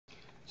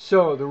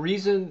So the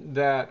reason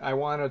that I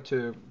wanted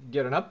to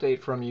get an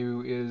update from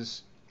you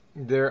is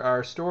there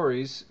are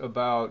stories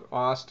about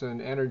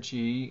Austin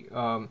Energy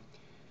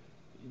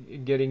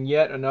getting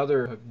yet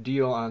another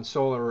deal on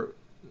solar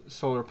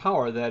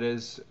power that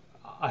is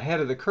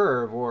ahead of the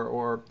curve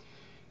or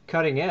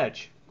cutting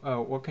edge.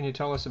 What can you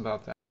tell us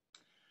about that?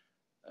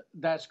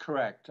 That's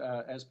correct.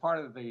 As part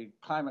of the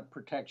climate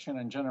protection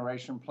and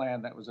generation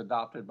plan that was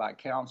adopted by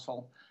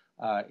Council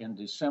in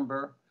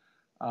December,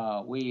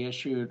 we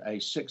issued a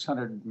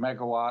 600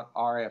 megawatt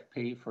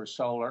RFP for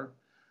solar.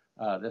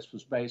 This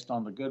was based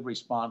on the good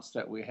response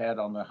that we had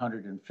on the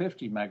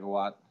 150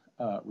 megawatt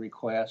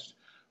request,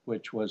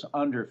 which was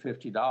under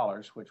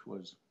 $50, which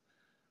was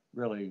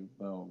really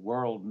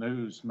world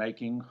news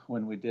making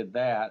when we did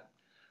that.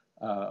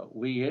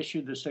 We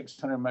issued the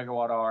 600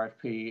 megawatt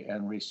RFP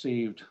and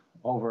received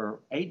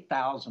over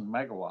 8,000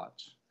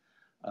 megawatts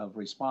of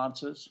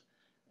responses.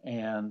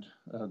 And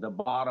the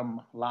bottom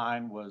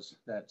line was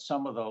that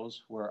some of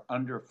those were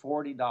under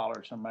 $40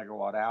 a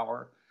megawatt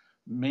hour.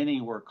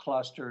 Many were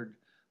clustered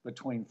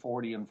between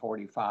 40 and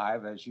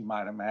 45, as you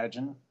might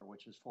imagine,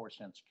 which is 4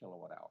 cents a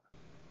kilowatt hour.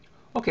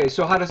 Okay,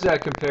 so how does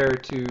that compare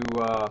to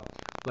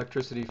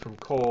electricity from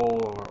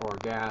coal or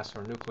gas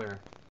or nuclear?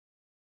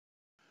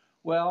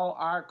 Well,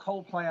 our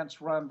coal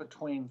plants run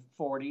between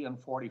 40 and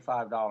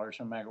 $45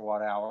 a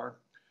megawatt hour.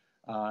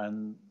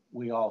 And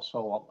we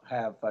also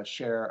have a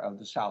share of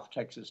the South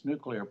Texas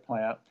nuclear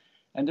plant.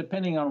 And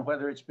depending on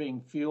whether it's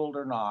being fueled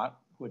or not,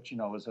 which,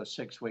 is a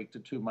 6 week to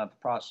 2 month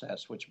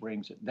process, which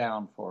brings it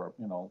down for,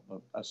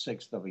 a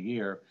sixth of a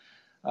year,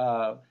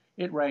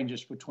 it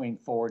ranges between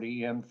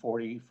 40 and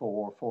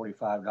 44,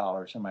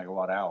 $45 a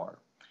megawatt hour.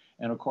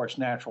 And of course,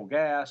 natural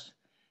gas,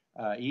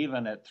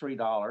 even at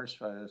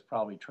 $3, is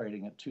probably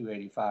trading at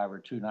 285 or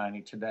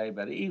 290 today,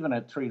 but even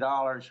at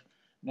 $3,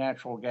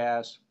 natural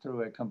gas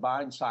through a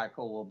combined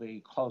cycle will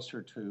be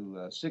closer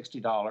to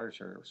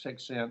 $60 or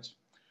 6 cents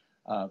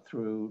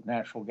through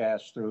natural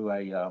gas through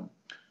a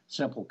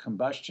simple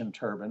combustion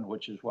turbine,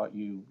 which is what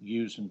you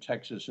use in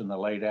Texas in the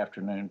late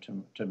afternoon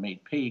to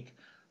meet peak.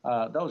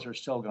 Those are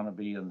still going to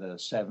be in the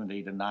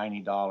 $70 to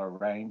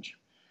 $90 range.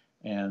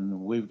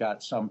 And we've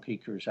got some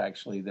peakers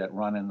actually that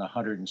run in the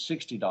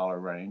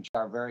 $160 range.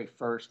 Our very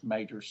first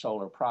major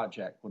solar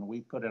project, when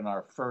we put in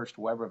our first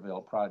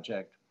Weberville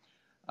project,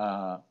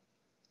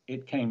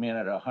 it came in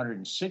at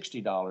 $160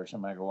 a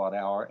megawatt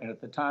hour. And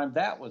at the time,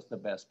 that was the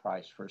best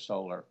price for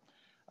solar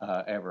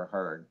ever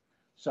heard.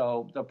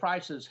 So the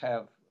prices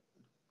have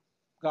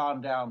gone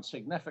down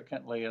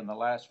significantly in the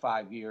last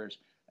 5 years.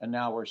 And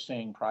now we're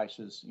seeing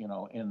prices,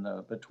 in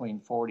the between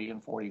 40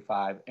 and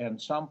 45,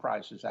 and some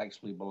prices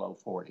actually below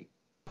 40.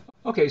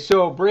 Okay,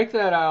 so break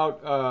that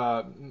out.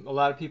 A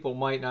lot of people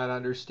might not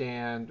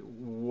understand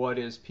what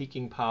is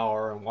peaking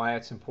power and why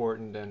it's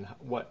important and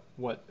what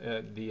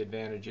the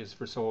advantage is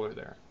for solar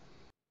there.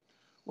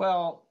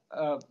 Well,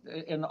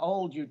 in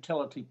old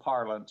utility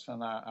parlance,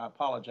 and I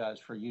apologize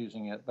for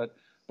using it, but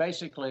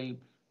basically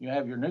you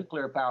have your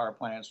nuclear power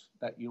plants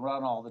that you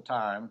run all the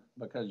time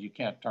because you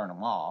can't turn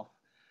them off.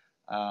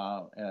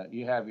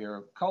 You have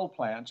your coal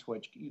plants,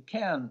 which you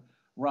can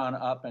run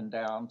up and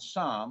down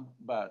some,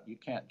 but you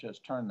can't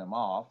just turn them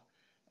off.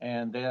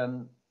 And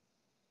then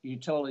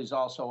utilities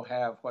also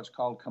have what's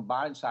called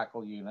combined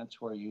cycle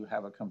units, where you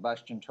have a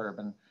combustion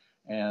turbine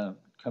and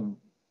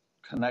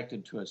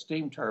connected to a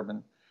steam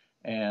turbine,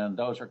 and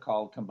those are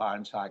called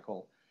combined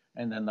cycle.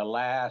 And then the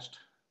last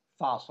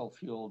fossil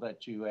fuel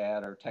that you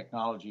add or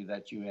technology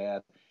that you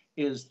add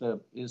is the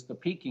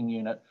peaking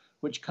unit,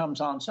 which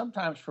comes on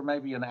sometimes for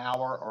maybe an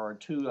hour or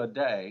two a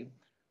day,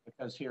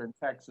 because here in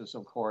Texas,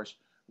 of course,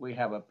 we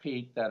have a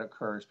peak that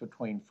occurs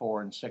between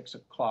 4 and 6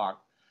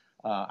 o'clock.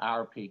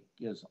 Our peak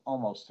is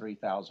almost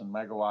 3,000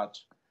 megawatts,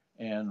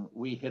 and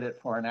we hit it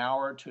for an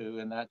hour or two,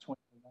 and that's when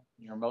you run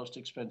your most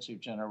expensive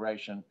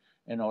generation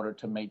in order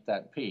to meet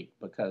that peak.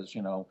 Because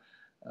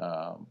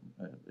um,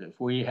 if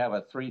we have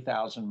a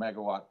 3,000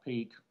 megawatt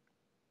peak,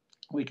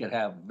 we could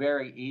have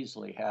very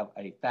easily have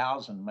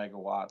 1,000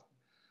 megawatt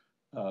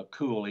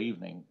cool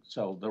evening.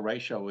 So the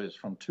ratio is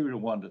from 2 to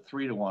 1 to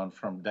 3 to 1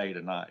 from day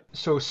to night.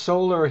 So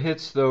solar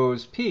hits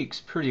those peaks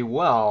pretty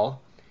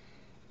well,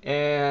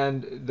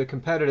 and the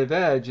competitive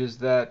edge is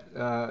that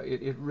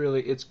it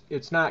really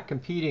it's not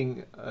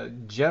competing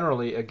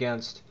generally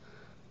against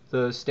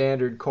the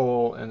standard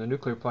coal and the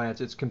nuclear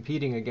plants. It's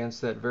competing against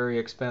that very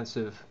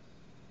expensive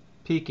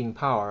peaking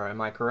power.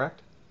 Am I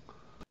correct?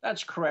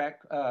 That's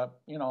correct. A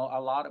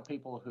lot of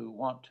people who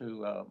want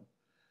to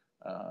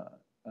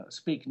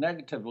speak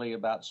negatively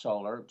about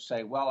solar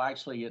say, well,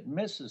 actually, it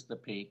misses the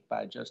peak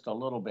by just a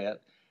little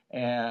bit,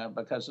 and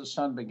because the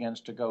sun begins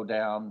to go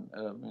down,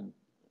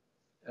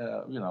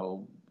 uh, you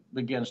know,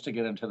 begins to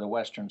get into the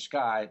western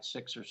sky at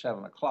 6 or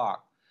 7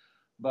 o'clock.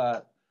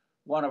 But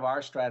one of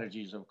our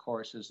strategies, of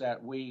course, is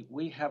that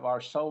we have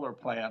our solar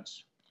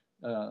plants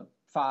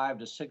 5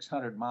 to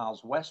 600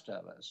 miles west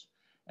of us,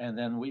 and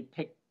then we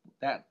pick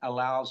that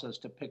allows us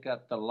to pick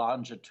up the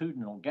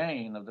longitudinal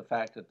gain of the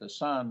fact that the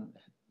sun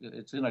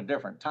it's in a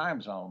different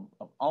time zone,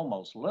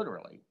 almost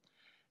literally,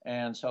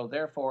 And so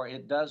therefore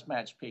it does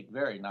match peak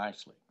very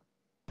nicely.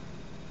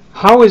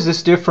 How is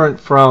this different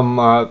from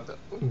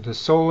the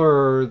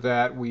solar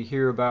that we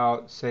hear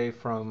about, say,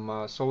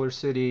 from Solar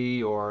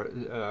City or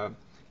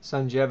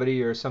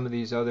Sungevity or some of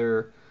these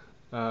other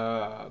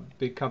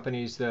big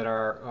companies that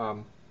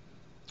are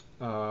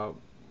uh,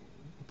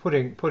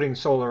 putting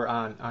solar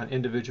on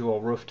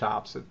individual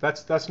rooftops?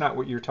 That's not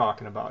what you're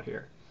talking about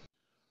here.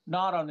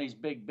 Not on these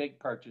big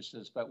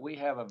purchases, but we've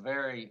had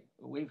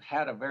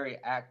a very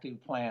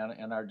active plan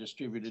in our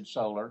distributed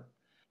solar.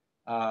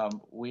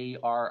 We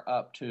are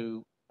up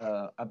to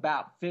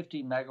about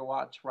 50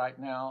 megawatts right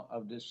now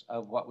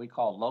of what we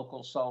call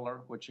local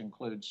solar, which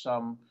includes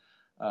the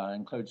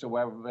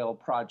Weberville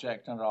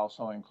project, and it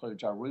also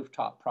includes our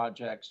rooftop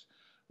projects.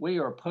 We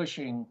are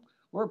pushing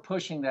we're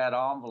pushing that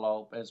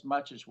envelope as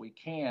much as we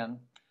can,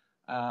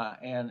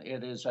 and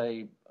it is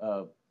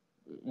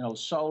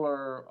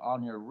solar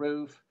on your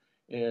roof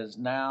is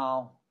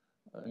now,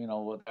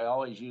 I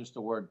always use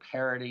the word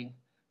parity.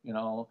 You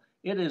know,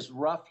 it is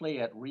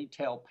roughly at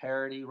retail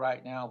parity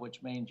right now,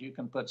 which means you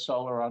can put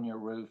solar on your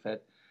roof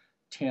at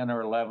 10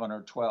 or 11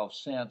 or 12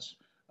 cents.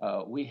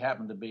 We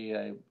happen to be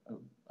a,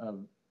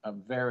 a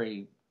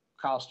very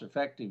cost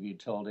effective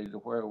utility to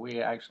where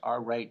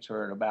our rates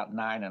are at about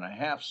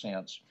 9.5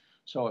 cents.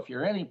 So if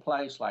you're any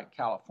place like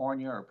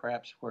California or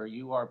perhaps where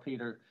you are,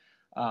 Peter,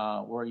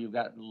 where you've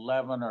got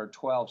 11 or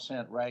 12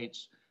 cent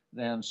rates,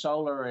 then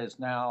solar is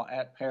now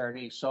at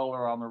parity,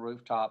 solar on the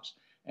rooftops,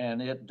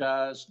 and it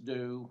does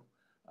do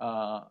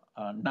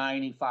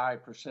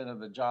 95% of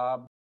the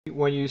job.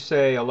 When you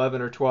say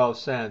 11 or 12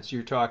 cents,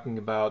 you're talking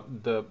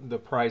about the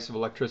price of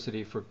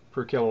electricity for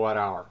per kilowatt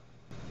hour.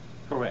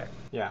 Correct.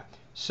 Yeah.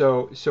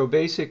 So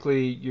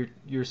basically,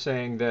 you're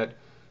saying that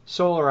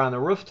solar on the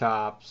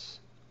rooftops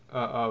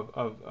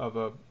of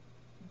a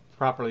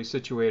properly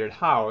situated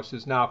house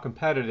is now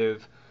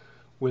competitive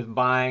with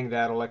buying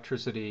that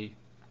electricity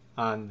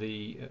on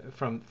the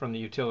from the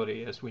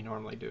utility as we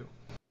normally do.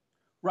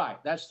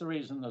 Right. That's the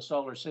reason the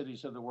solar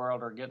cities of the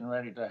world are getting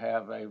ready to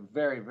have a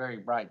very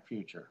bright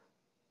future.